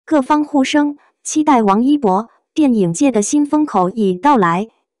各方呼声，期待王一博，电影界的新风口已到来。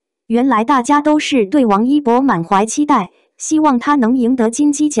原来大家都是对王一博满怀期待，希望他能赢得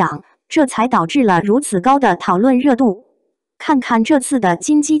金鸡奖，这才导致了如此高的讨论热度。看看这次的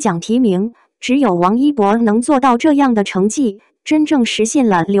金鸡奖提名，只有王一博能做到这样的成绩，真正实现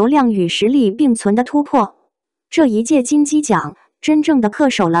了流量与实力并存的突破。这一届金鸡奖真正的恪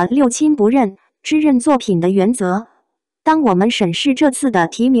守了六亲不认、只认作品的原则。当我们审视这次的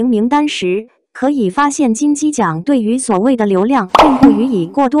提名名单时，可以发现金鸡奖对于所谓的流量并不予以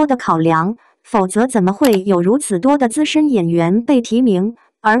过多的考量，否则怎么会有如此多的资深演员被提名，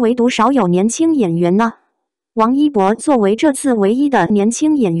而唯独少有年轻演员呢？王一博作为这次唯一的年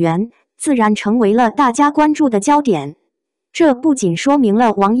轻演员，自然成为了大家关注的焦点。这不仅说明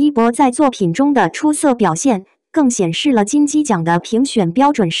了王一博在作品中的出色表现，更显示了金鸡奖的评选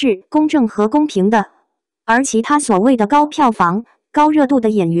标准是公正和公平的。而其他所谓的高票房、高热度的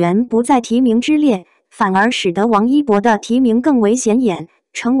演员不在提名之列，反而使得王一博的提名更为显眼，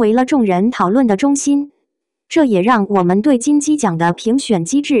成为了众人讨论的中心。这也让我们对金鸡奖的评选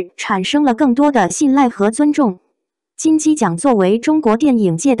机制产生了更多的信赖和尊重。金鸡奖作为中国电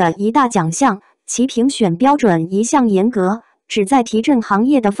影界的一大奖项，其评选标准一向严格，旨在提振行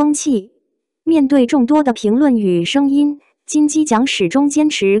业的风气。面对众多的评论与声音，金鸡奖始终坚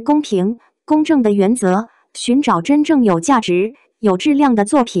持公平、公正的原则，寻找真正有价值、有质量的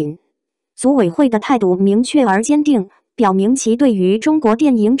作品。组委会的态度明确而坚定，表明其对于中国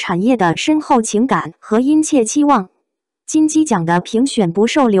电影产业的深厚情感和殷切期望。金鸡奖的评选不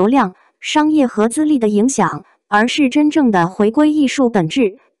受流量、商业和资历的影响，而是真正的回归艺术本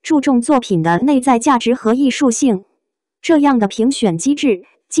质，注重作品的内在价值和艺术性。这样的评选机制，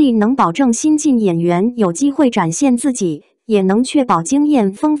既能保证新晋演员有机会展现自己，也能确保经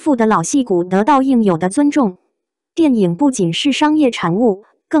验丰富的老戏骨得到应有的尊重。电影不仅是商业产物，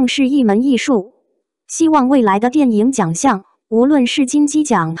更是一门艺术。希望未来的电影奖项，无论是金鸡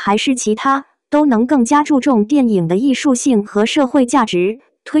奖还是其他，都能更加注重电影的艺术性和社会价值，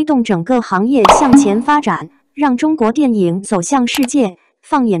推动整个行业向前发展，让中国电影走向世界，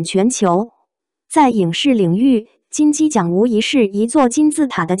放眼全球。在影视领域，金鸡奖无疑是一座金字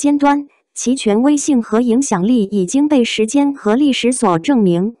塔的尖端，其权威性和影响力已经被时间和历史所证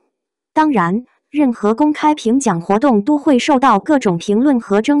明。当然，任何公开评奖活动都会受到各种评论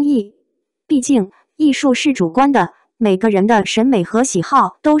和争议，毕竟艺术是主观的，每个人的审美和喜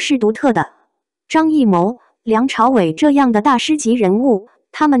好都是独特的。张艺谋、梁朝伟这样的大师级人物，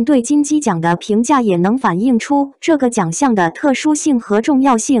他们对金鸡奖的评价也能反映出这个奖项的特殊性和重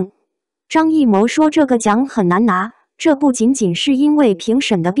要性。张艺谋说这个奖很难拿，这不仅仅是因为评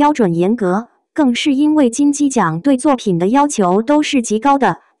审的标准严格，更是因为金鸡奖对作品的要求都是极高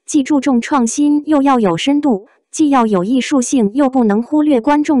的，既注重创新又要有深度，既要有艺术性又不能忽略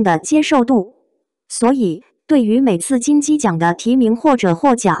观众的接受度。所以，对于每次金鸡奖的提名或者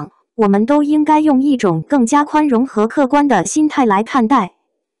获奖，我们都应该用一种更加宽容和客观的心态来看待。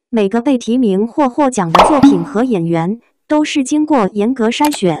每个被提名或获奖的作品和演员，都是经过严格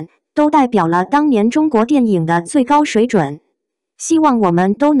筛选，都代表了当年中国电影的最高水准。希望我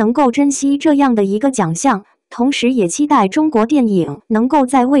们都能够珍惜这样的一个奖项，同时也期待中国电影能够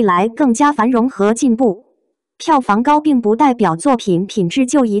在未来更加繁荣和进步。票房高并不代表作品品质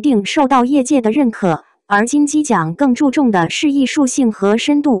就一定受到业界的认可，而金鸡奖更注重的是艺术性和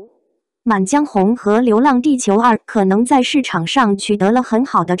深度。满江红和流浪地球2可能在市场上取得了很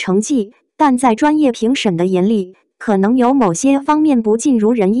好的成绩，但在专业评审的眼里，可能有某些方面不尽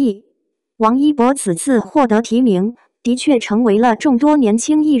如人意。王一博此次获得提名，的确成为了众多年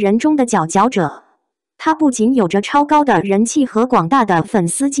轻艺人中的佼佼者。他不仅有着超高的人气和广大的粉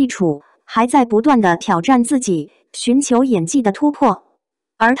丝基础，还在不断的挑战自己，寻求演技的突破。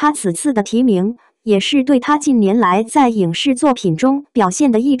而他此次的提名，也是对他近年来在影视作品中表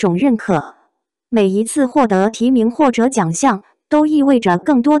现的一种认可。每一次获得提名或者奖项，都意味着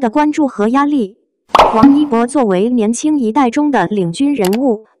更多的关注和压力。王一博作为年轻一代中的领军人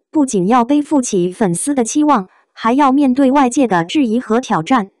物，不仅要背负起粉丝的期望，还要面对外界的质疑和挑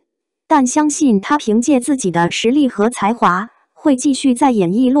战。但相信他凭借自己的实力和才华，会继续在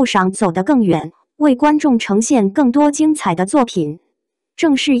演艺路上走得更远，为观众呈现更多精彩的作品。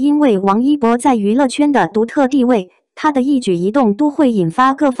正是因为王一博在娱乐圈的独特地位，他的一举一动都会引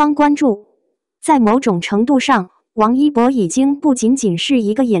发各方关注。在某种程度上，王一博已经不仅仅是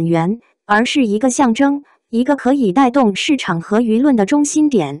一个演员，而是一个象征，一个可以带动市场和舆论的中心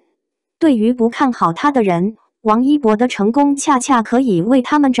点。对于不看好他的人，王一博的成功恰恰可以为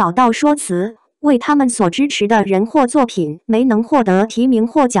他们找到说辞，为他们所支持的人或作品没能获得提名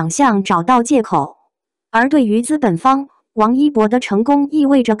或奖项找到借口。而对于资本方，王一博的成功意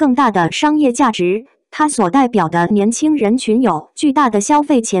味着更大的商业价值，他所代表的年轻人群有巨大的消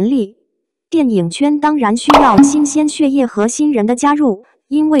费潜力。电影圈当然需要新鲜血液和新人的加入，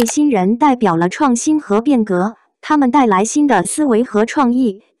因为新人代表了创新和变革，他们带来新的思维和创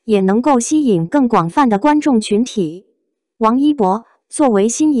意，也能够吸引更广泛的观众群体。王一博作为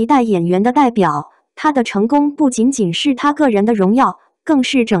新一代演员的代表，他的成功不仅仅是他个人的荣耀，更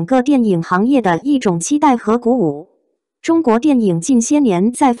是整个电影行业的一种期待和鼓舞。中国电影近些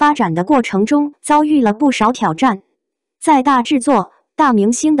年在发展的过程中遭遇了不少挑战，在大制作、大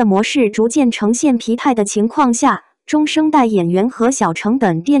明星的模式逐渐呈现疲态的情况下，中生代演员和小成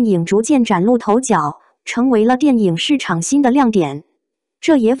本电影逐渐崭露头角，成为了电影市场新的亮点。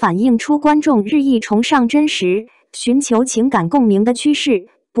这也反映出观众日益崇尚真实、寻求情感共鸣的趋势，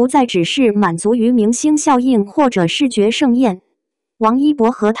不再只是满足于明星效应或者视觉盛宴。王一博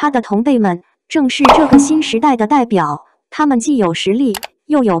和他的同辈们正是这个新时代的代表，他们既有实力，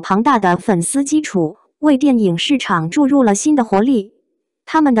又有庞大的粉丝基础，为电影市场注入了新的活力。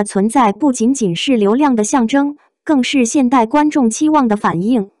他们的存在不仅仅是流量的象征，更是现代观众期望的反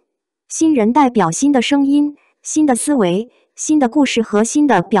应。新人代表新的声音、新的思维、新的故事和新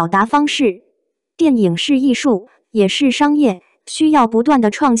的表达方式。电影是艺术，也是商业，需要不断的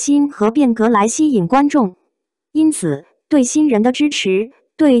创新和变革来吸引观众。因此，对新人的支持，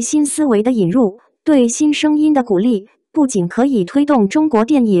对新思维的引入，对新声音的鼓励，不仅可以推动中国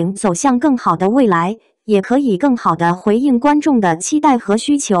电影走向更好的未来，也可以更好地回应观众的期待和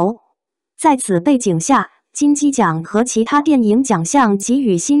需求。在此背景下，金鸡奖和其他电影奖项给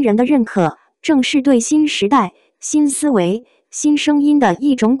予新人的认可，正是对新时代、新思维、新声音的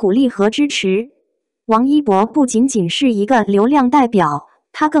一种鼓励和支持。王一博不仅仅是一个流量代表，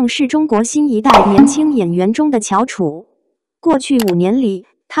他更是中国新一代年轻演员中的翘楚。过去5年里，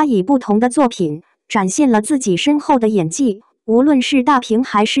他以不同的作品展现了自己深厚的演技，无论是大屏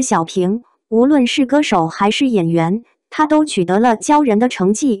还是小屏，无论是歌手还是演员，他都取得了骄人的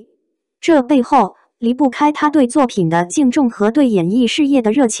成绩。这背后离不开他对作品的敬重和对演艺事业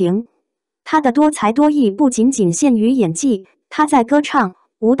的热情。他的多才多艺不仅仅限于演技，他在歌唱、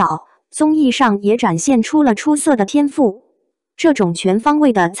舞蹈、综艺上也展现出了出色的天赋。这种全方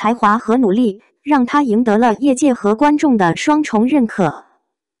位的才华和努力，让他赢得了业界和观众的双重认可。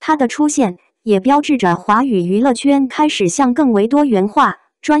他的出现也标志着华语娱乐圈开始向更为多元化、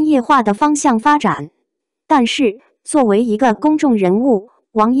专业化的方向发展。但是，作为一个公众人物，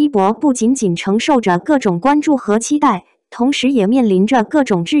王一博不仅仅承受着各种关注和期待，同时也面临着各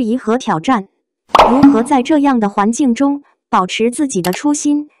种质疑和挑战。如何在这样的环境中保持自己的初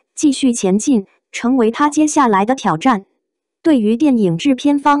心，继续前进，成为他接下来的挑战。对于电影制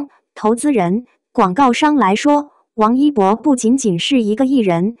片方、投资人、广告商来说，王一博不仅仅是一个艺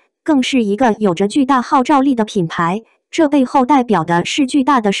人，更是一个有着巨大号召力的品牌，这背后代表的是巨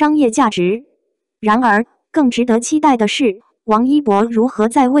大的商业价值。然而，更值得期待的是，王一博如何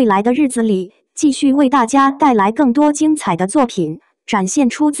在未来的日子里继续为大家带来更多精彩的作品，展现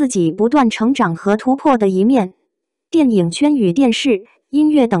出自己不断成长和突破的一面。电影圈与电视、音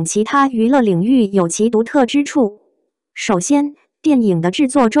乐等其他娱乐领域有其独特之处。首先，电影的制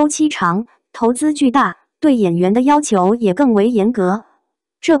作周期长，投资巨大，对演员的要求也更为严格。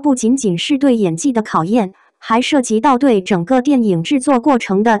这不仅仅是对演技的考验，还涉及到对整个电影制作过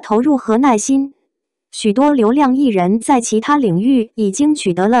程的投入和耐心。许多流量艺人在其他领域已经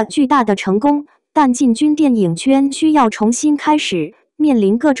取得了巨大的成功，但进军电影圈需要重新开始，面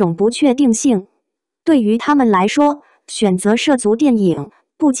临各种不确定性。对于他们来说，选择涉足电影，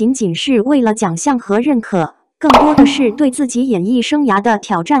不仅仅是为了奖项和认可，更多的是对自己演艺生涯的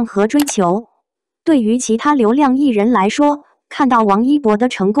挑战和追求。对于其他流量艺人来说，看到王一博的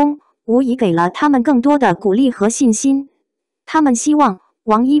成功，无疑给了他们更多的鼓励和信心。他们希望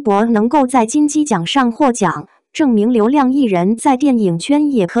王一博能够在金鸡奖上获奖，证明流量艺人在电影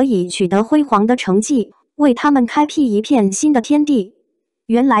圈也可以取得辉煌的成绩，为他们开辟一片新的天地。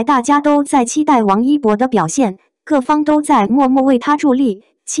原来大家都在期待王一博的表现，各方都在默默为他助力，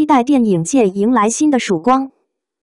期待电影界迎来新的曙光。